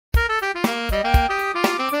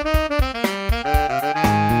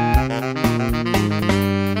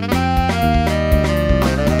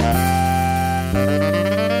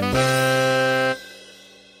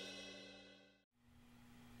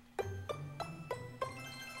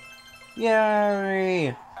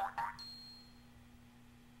Yay!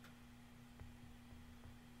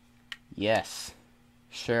 Yes.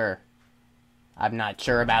 Sure. I'm not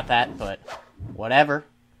sure about that, but whatever.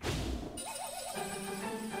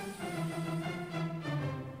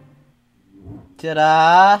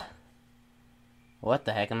 Ta-da! What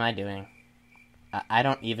the heck am I doing? I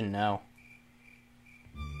don't even know.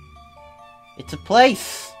 It's a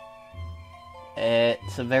place!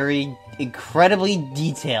 It's a very incredibly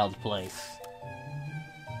detailed place.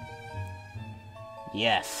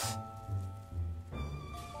 Yes.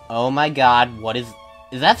 Oh my god, what is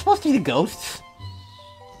that supposed to be the ghosts?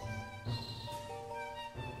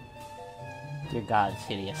 Dear god, it's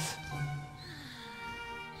hideous.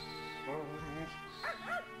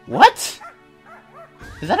 What?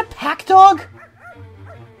 Is that a pack dog?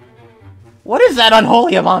 What is that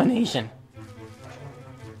unholy abomination?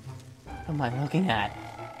 What am I looking at?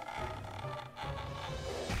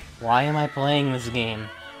 Why am I playing this game?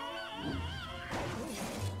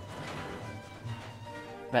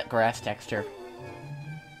 That grass texture.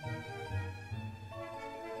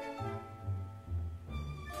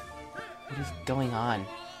 What is going on?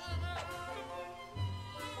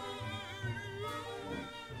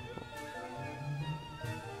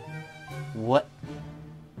 What?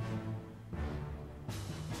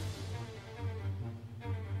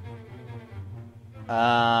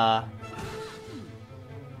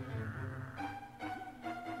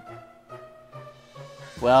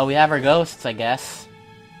 Well, we have our ghosts, I guess.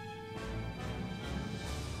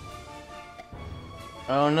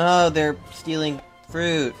 Oh no, they're stealing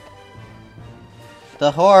fruit.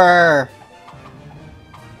 The horror!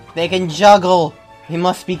 They can juggle! He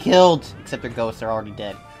must be killed! Except their ghosts are already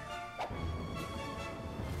dead.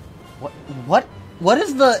 What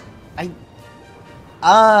is the...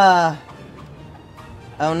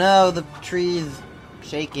 Oh no, the tree's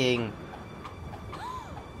shaking.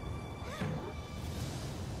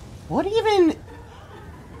 What even...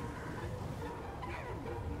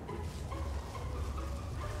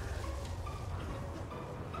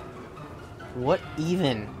 What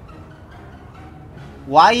even?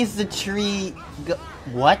 Why is the tree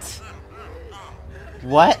what?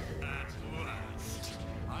 What?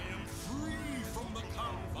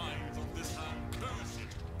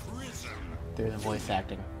 There's the voice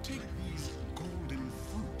acting. Take these golden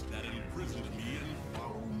fruit that imprisoned me and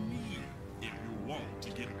follow me if you want to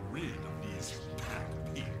get rid of these pack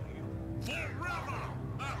people forever.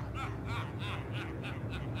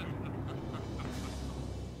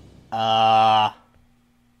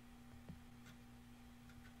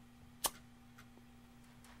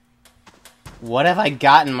 What have I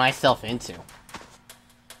gotten myself into?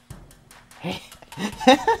 Hey,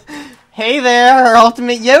 hey there,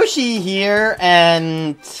 Ultimate Yoshi here,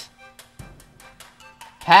 and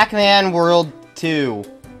Pac-Man World 2.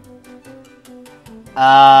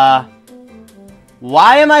 Why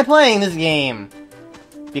am I playing this game?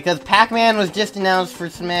 Because Pac-Man was just announced for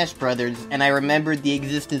Smash Brothers, and I remembered the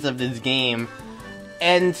existence of this game.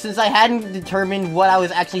 And since I hadn't determined what I was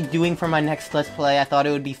actually doing for my next Let's Play, I thought it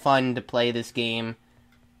would be fun to play this game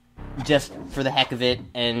just for the heck of it,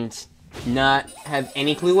 and not have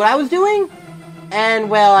any clue what I was doing. And,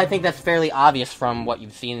 well, I think that's fairly obvious from what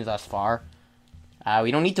you've seen thus far. We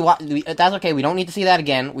don't need to watch... That's okay, we don't need to see that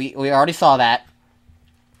again. We already saw that.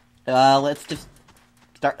 Let's just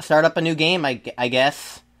start up a new game, I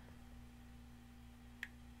guess.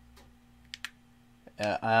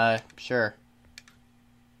 Sure.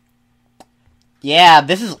 Yeah,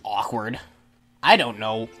 this is awkward. I don't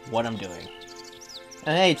know what I'm doing.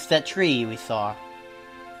 Oh, hey, it's that tree we saw.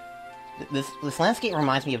 This landscape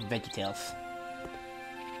reminds me of VeggieTales.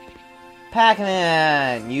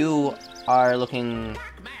 Pac-Man, you are looking...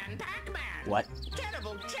 Pac-Man! What?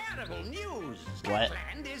 Terrible news! What?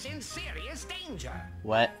 Land is in serious danger.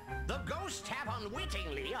 What? The ghosts have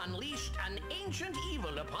unwittingly unleashed an ancient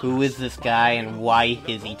evil upon Who is this guy and why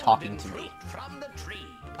is he talking to me? from the tree.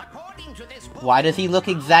 According to this book, Why does he look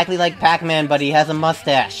exactly like Pac-Man but he has a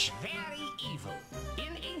mustache? very evil.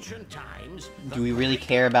 In ancient times, Do we really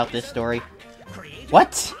care about this story? created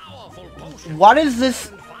What? powerful potion What is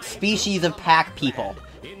this species of pack people?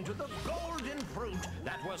 into the golden fruit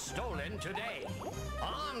that was stolen today.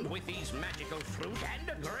 Armed with these magical fruit and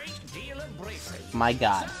a great deal of bravery, My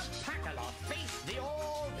god. Pac-Man faced the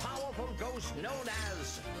all-powerful ghost known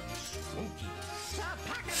as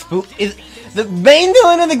Spooky. Is the main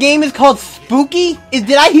villain of the game is called Spooky?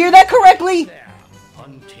 Did I hear that correctly?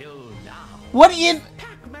 Until now, What is...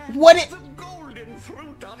 Pac-Man What the golden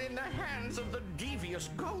fruit are in the hands of the devious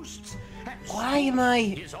ghosts. And Why am I...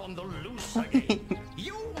 is on the loose again.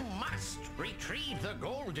 You must retrieve the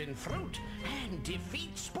golden fruit, and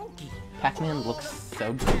defeat Spooky. Pac-Man looks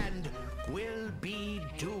so good. And will be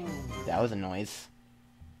doomed. That was a noise.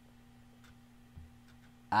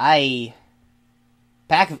 Welcome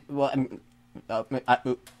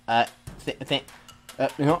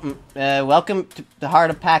to the heart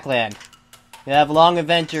of Pac-Land. You have a long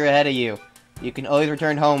adventure ahead of you. You can always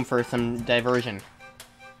return home for some diversion.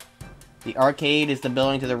 The arcade is the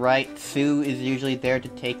building to the right. Sue is usually there to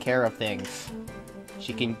take care of things.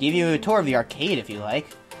 She can give you a tour of the arcade if you like.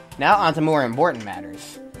 Now on to more important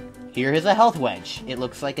matters. Here is a health wedge. It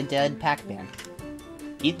looks like a dead Pac-Man.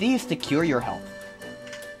 Eat these to cure your health.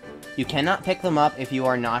 You cannot pick them up if you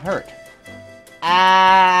are not hurt.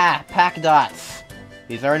 Ah! Pac dots.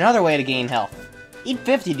 These are another way to gain health. Eat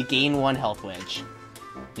 50 to gain 1 health wedge.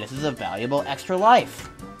 This is a valuable extra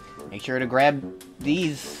life. Make sure to grab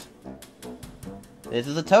these. This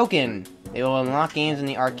is a token. They will unlock games in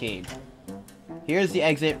the arcade. Here's the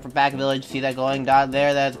exit for Pac Village. See that glowing dot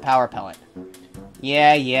there? That's a power pellet.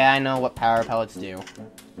 Yeah, I know what power pellets do.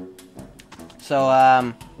 So,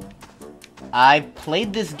 I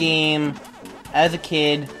played this game as a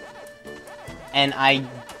kid, and I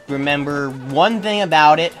remember one thing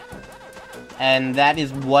about it, and that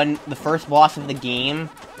is the first boss of the game.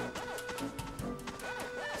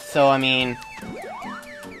 So, I mean,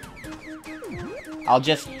 I'll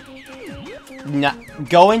just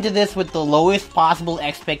go into this with the lowest possible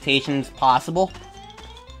expectations possible.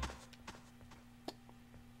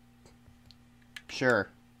 Sure.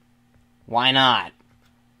 Why not?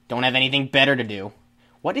 Don't have anything better to do.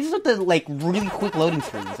 What is with the, like, really quick loading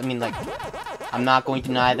screens? I mean, like, I'm not going to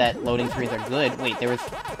deny that loading screens are good. Wait, where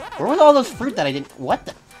was all those fruit that I didn't... What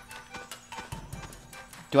the...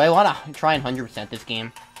 Do I want to try and 100% this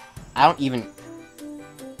game?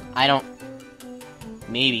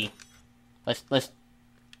 Maybe. Let's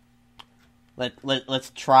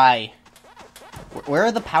try. Where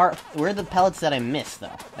are the pellets that I missed,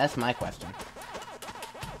 though? That's my question.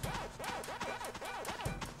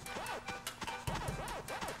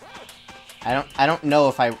 I don't know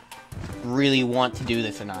if I really want to do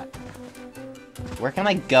this or not. Where can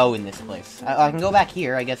I go in this place? I can go back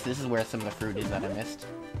here. I guess this is where some of the fruit is that I missed.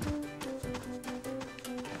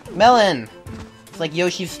 Melon! It's like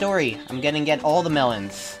Yoshi's story. I'm gonna get all the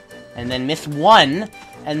melons. And then miss one,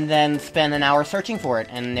 and then spend an hour searching for it,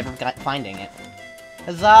 and never finding it.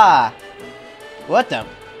 Huzzah! What the?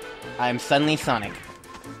 I'm suddenly Sonic.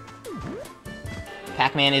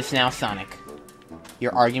 Pac-Man is now Sonic.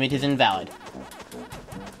 Your argument is invalid.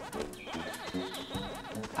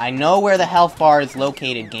 I know where the health bar is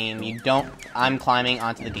located, game. You don't... I'm climbing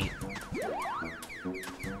onto the gate.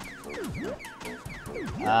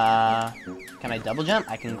 Can I double jump?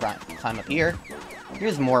 I can climb up here.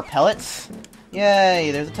 Here's more pellets. Yay,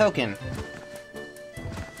 there's a token.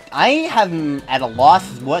 I am at a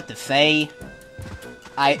loss what to say.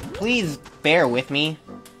 Please bear with me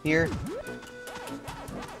here.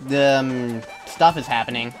 The stuff is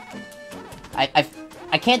happening. I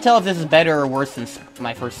can't tell if this is better or worse than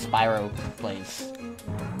my first Spyro plays.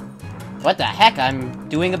 What the heck? I'm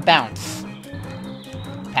doing a bounce.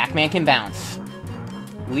 Pac-Man can bounce.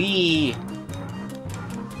 Whee!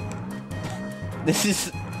 This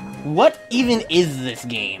is... What even is this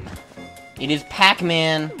game? It is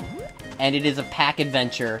Pac-Man, and it is a pack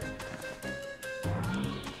adventure.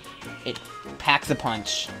 It packs a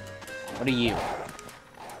punch. What are you?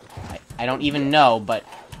 I don't even know, but...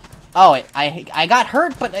 Oh, I got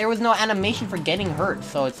hurt, but there was no animation for getting hurt,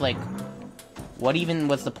 so it's like... What even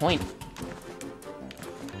was the point?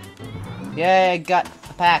 Yay, I got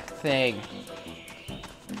the pack thing.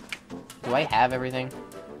 Do I have everything?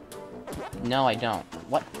 No, I don't.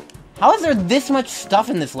 What? How is there this much stuff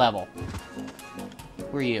in this level?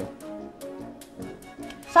 Who are you?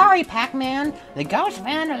 Sorry, Pac-Man. The ghosts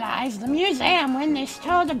vandalized the museum when they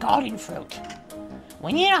stole the golden fruit.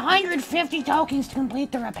 We need 150 tokens to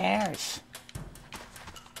complete the repairs.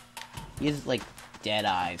 He has, like, dead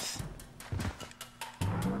eyes.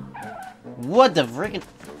 What the frickin'...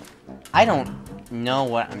 I don't know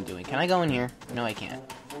what I'm doing. Can I go in here? No, I can't.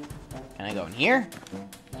 Can I go in here?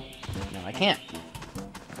 No, I can't.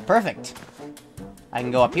 Perfect. I can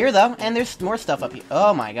go up here, though, and there's more stuff up here.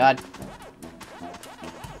 Oh, my God.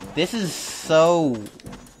 This is so...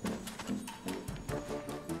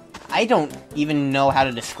 I don't even know how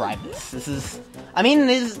to describe this. This is... I mean,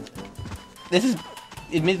 this is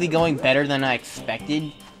admittedly going better than I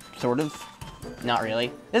expected. Sort of. Not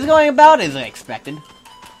really. This is going about as I expected.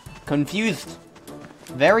 Confused.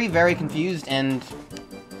 Very, very confused and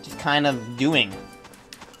just kind of doing.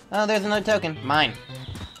 Oh, there's another token. Mine.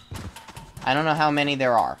 I don't know how many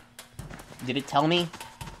there are. Did it tell me?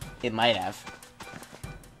 It might have.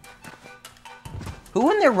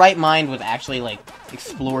 Who in their right mind would actually, like,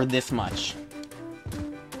 explore this much?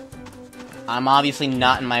 I'm obviously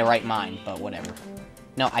not in my right mind, but whatever.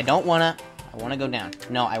 No, I don't wanna... I wanna go down.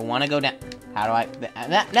 No, I wanna go down. How do I...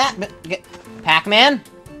 Pac-Man?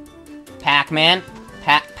 Pac-Man?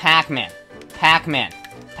 Pac-Man. Pac-Man.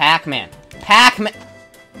 Pac-Man. Pac-Man!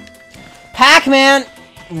 Pac-Man!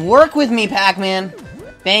 Work with me, Pac-Man!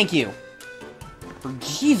 Thank you. For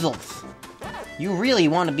Jesus. You really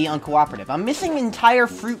want to be uncooperative. I'm missing entire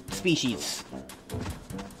fruit species.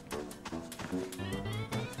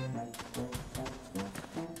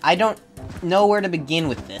 I don't know where to begin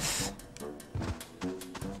with this.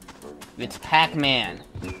 It's Pac-Man.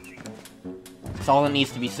 That's all that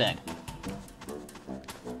needs to be said.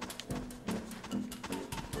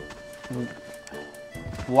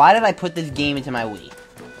 Why did I put this game into my Wii?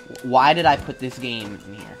 Why did I put this game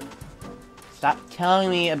in here? Stop telling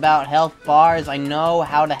me about health bars. I know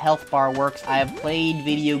how the health bar works. I have played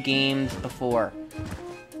video games before.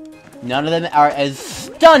 None of them are as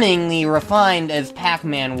stunningly refined as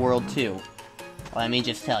Pac-Man World 2. Let me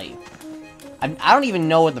just tell you. I don't even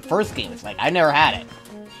know what the first game is like. I never had it.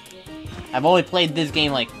 I've only played this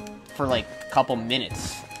game, like, for, like, a couple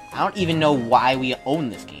minutes. I don't even know why we own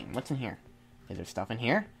this game. What's in here? Is there stuff in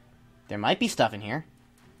here? There might be stuff in here.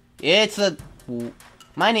 It's a...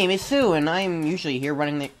 My name is Sue, and I'm usually here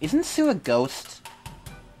running the... Isn't Sue a ghost?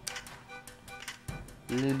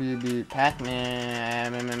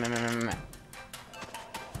 Pac-Man...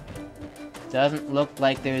 Doesn't look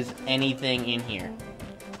like there's anything in here.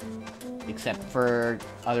 Except for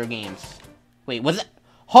other games. Wait, was it...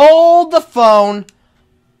 Hold the phone!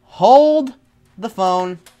 Hold the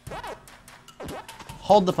phone.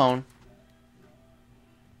 Hold the phone.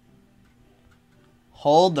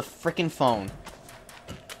 Hold the frickin' phone.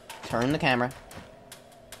 Turn the camera.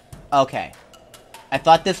 Okay. I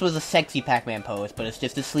thought this was a sexy Pac-Man pose, but it's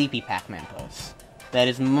just a sleepy Pac-Man pose. That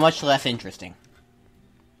is much less interesting.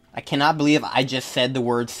 I cannot believe I just said the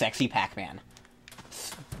word sexy Pac-Man.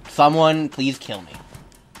 Someone, please kill me.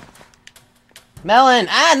 Melon!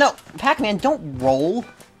 Ah, no! Pac-Man, don't roll.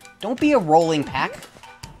 Don't be a rolling Pac.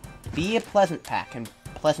 Be a pleasant Pac, and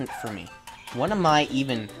pleasant for me. What am I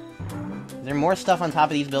even... Is there more stuff on top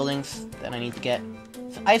of these buildings that I need to get?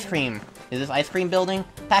 It's ice cream! Is this ice cream building?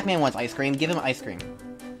 Pac-Man wants ice cream. Give him ice cream.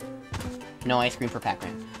 No ice cream for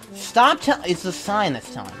Pac-Man. Stop it's the sign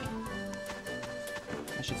that's telling me.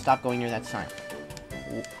 I should stop going near that sign.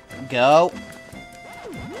 Go!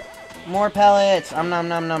 More pellets! Nom nom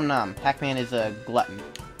nom nom. Pac-Man is a glutton.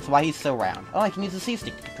 That's why he's so round. Oh, I can use the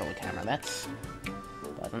C-stick to control the camera. That's...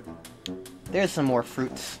 pleasant. There's some more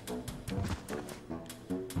fruits.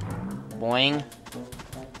 Boing.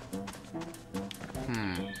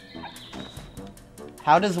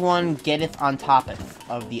 How does one getteth on top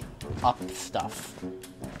of the up stuff?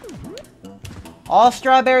 All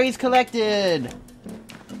strawberries collected!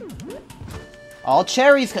 All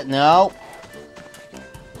cherries no!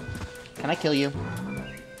 Can I kill you?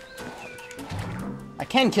 I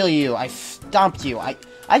can kill you! I stomped you! I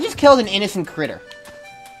just killed an innocent critter.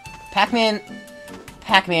 Pac-Man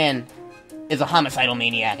is a homicidal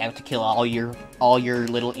maniac out to kill all your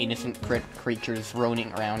little innocent creatures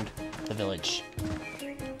roaming around the village.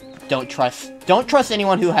 Don't trust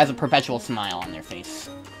anyone who has a perpetual smile on their face.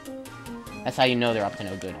 That's how you know they're up to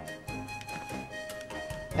no good.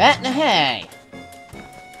 Hey!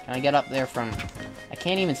 Can I get up there from... I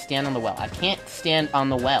can't even stand on the well. I can't stand on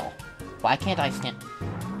the well. Why can't I stand...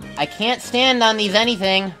 I can't stand on these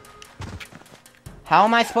anything! How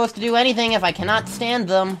am I supposed to do anything if I cannot stand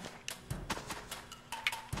them?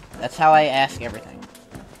 That's how I ask everything.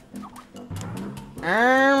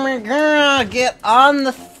 Oh my god, get on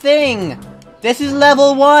the thing! This is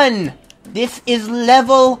level 1! This is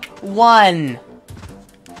level 1!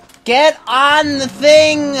 Get on the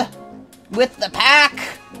thing! With the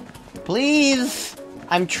pack! Please!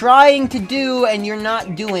 I'm trying to do, and you're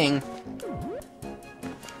not doing.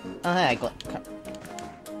 Oh, hey,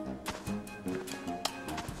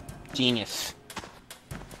 genius.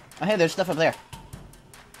 Oh, hey, there's stuff up there.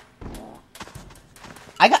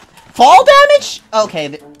 I got... Fall damage?!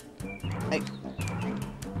 Okay, hey,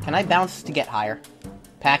 can I bounce to get higher?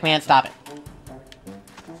 Pac-Man, stop it.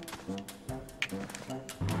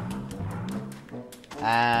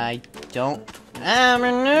 I don't...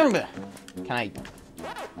 remember. Can I...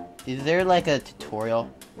 Is there, like, a tutorial?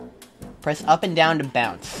 Press up and down to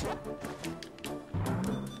bounce.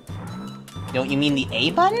 Don't you mean the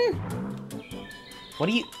A button? What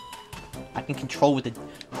do you... I can control with the...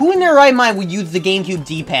 Who in their right mind would use the GameCube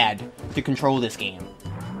D-pad to control this game?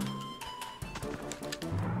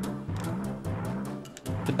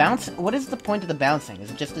 The bounce... What is the point of the bouncing? Is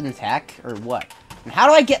it just an attack, or what? And how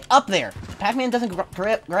do I get up there? Pac-Man doesn't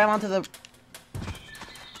grab onto the...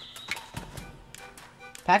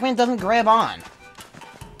 Pac-Man doesn't grab on.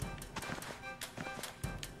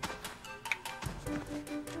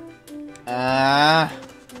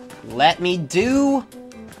 Let me do...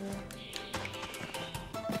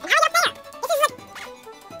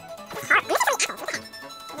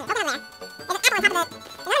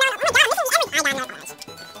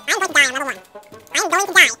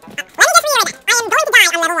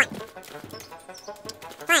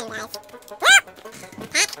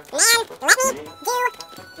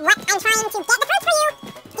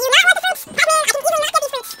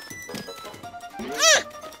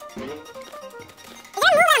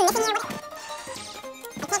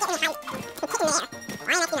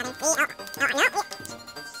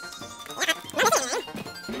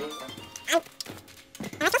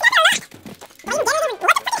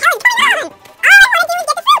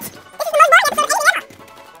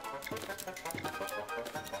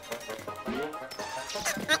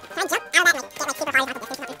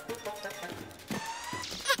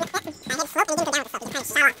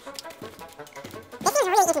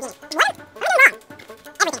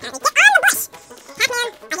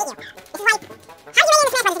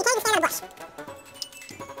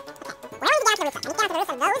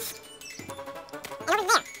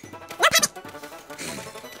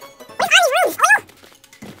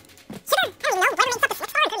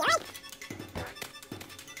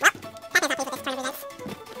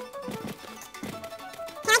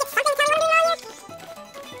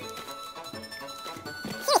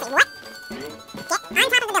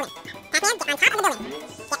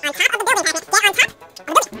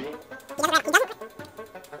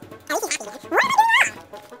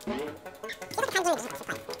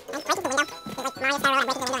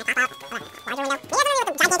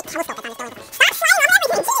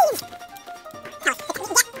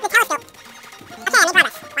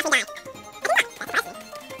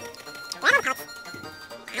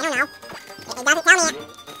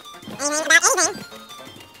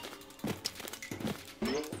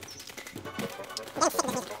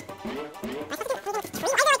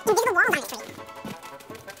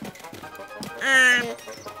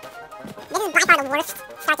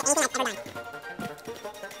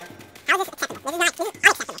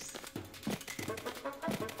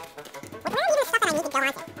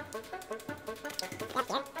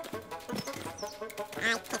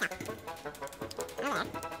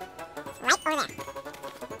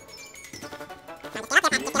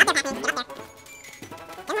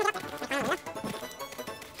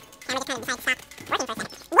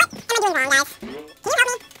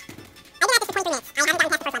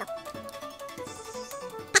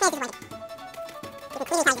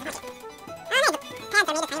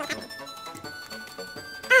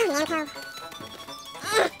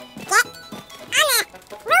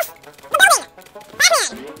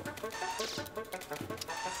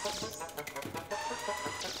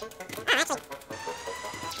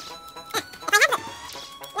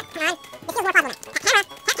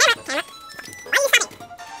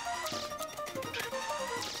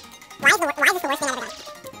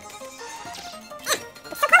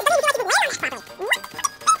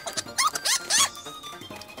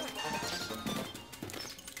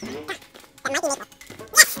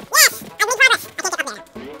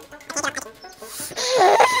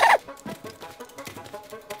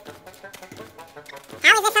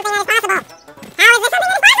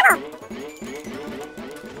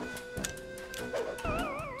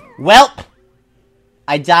 Well,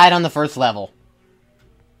 I died on the first level.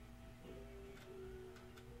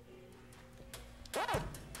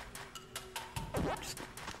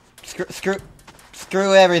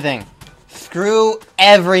 Screw everything. Screw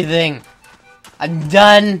everything. I'm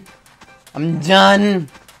done. I'm done.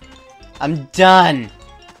 I'm done.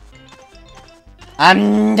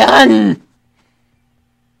 I'm done.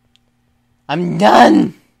 I'm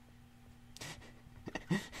done.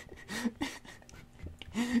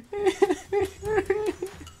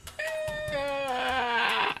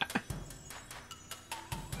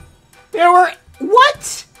 There were...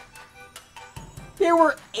 What? There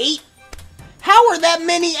were 8... How are that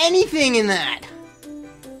many anything in that?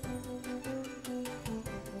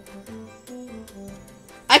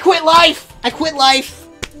 I quit life! I quit life!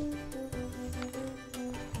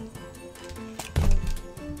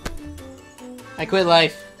 I quit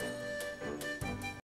life.